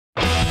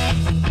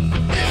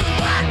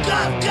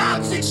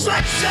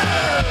concentration.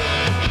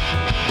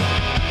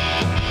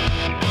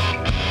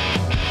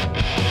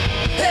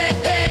 Hey,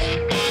 hey.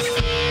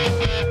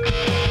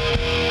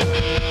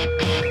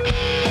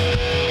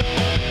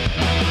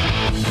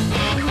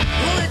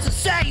 Well, it's the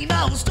same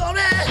old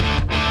story,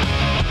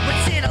 but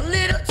it's a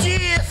little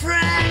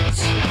different.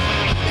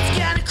 It's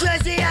kinda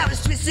crazy how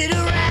it's twisted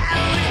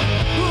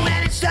around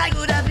when it's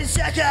tangled up in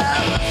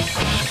circles.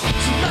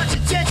 Too much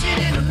attention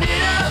in the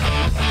middle,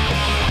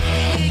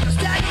 the eagle's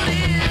tangled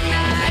in the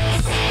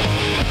knots.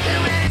 And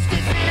when it's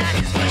different, I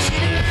just push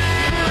it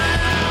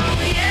around.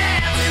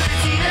 Yeah, I'm too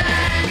empty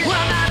tonight.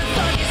 Well, I'm out of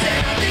focus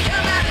and I think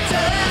I'm out of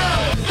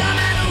tone. No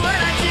matter what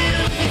I do,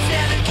 it's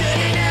never good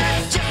enough.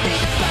 Just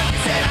need to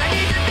focus and I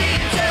need to be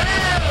in tone.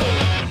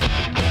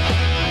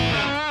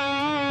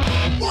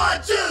 1,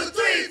 2,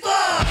 3,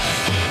 4.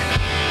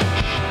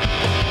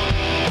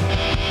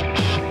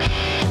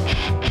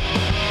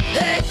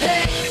 Hey,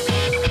 hey.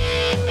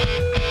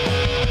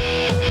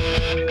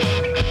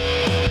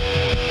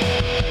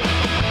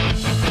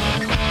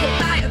 Put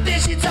my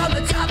ambitions on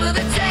the top of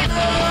the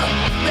table,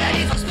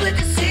 ready for split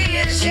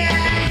decision.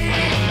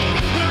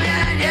 Oh,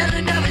 yeah, I never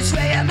know which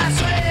way am I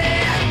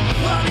swaying.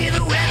 Only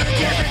the weather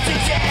different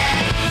today.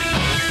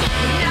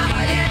 Now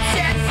my head's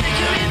set,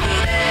 flickering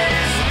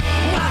movies,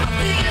 while my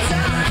fingers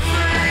are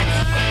unfriends.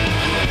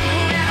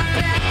 Now I'm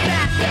back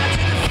to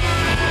the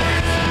front.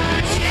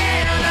 Yeah,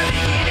 the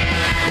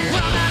beginning.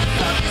 Well, I'm out of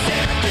focus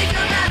and I think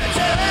I'm out of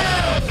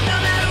tone. No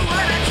matter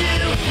what I do,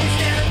 it's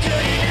never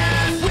good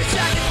enough. Wish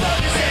I could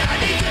focus and I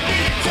need to be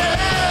in tone.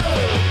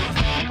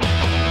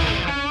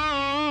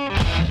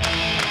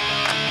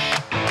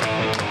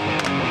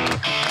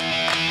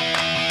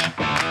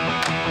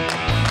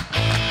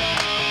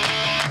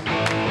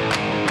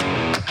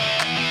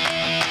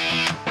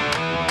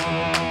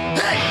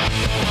 Hey!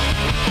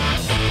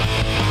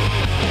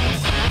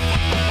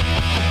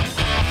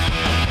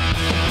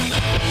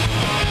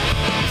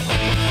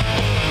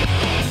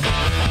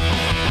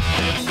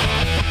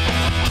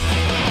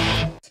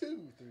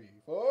 2, 3,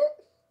 4.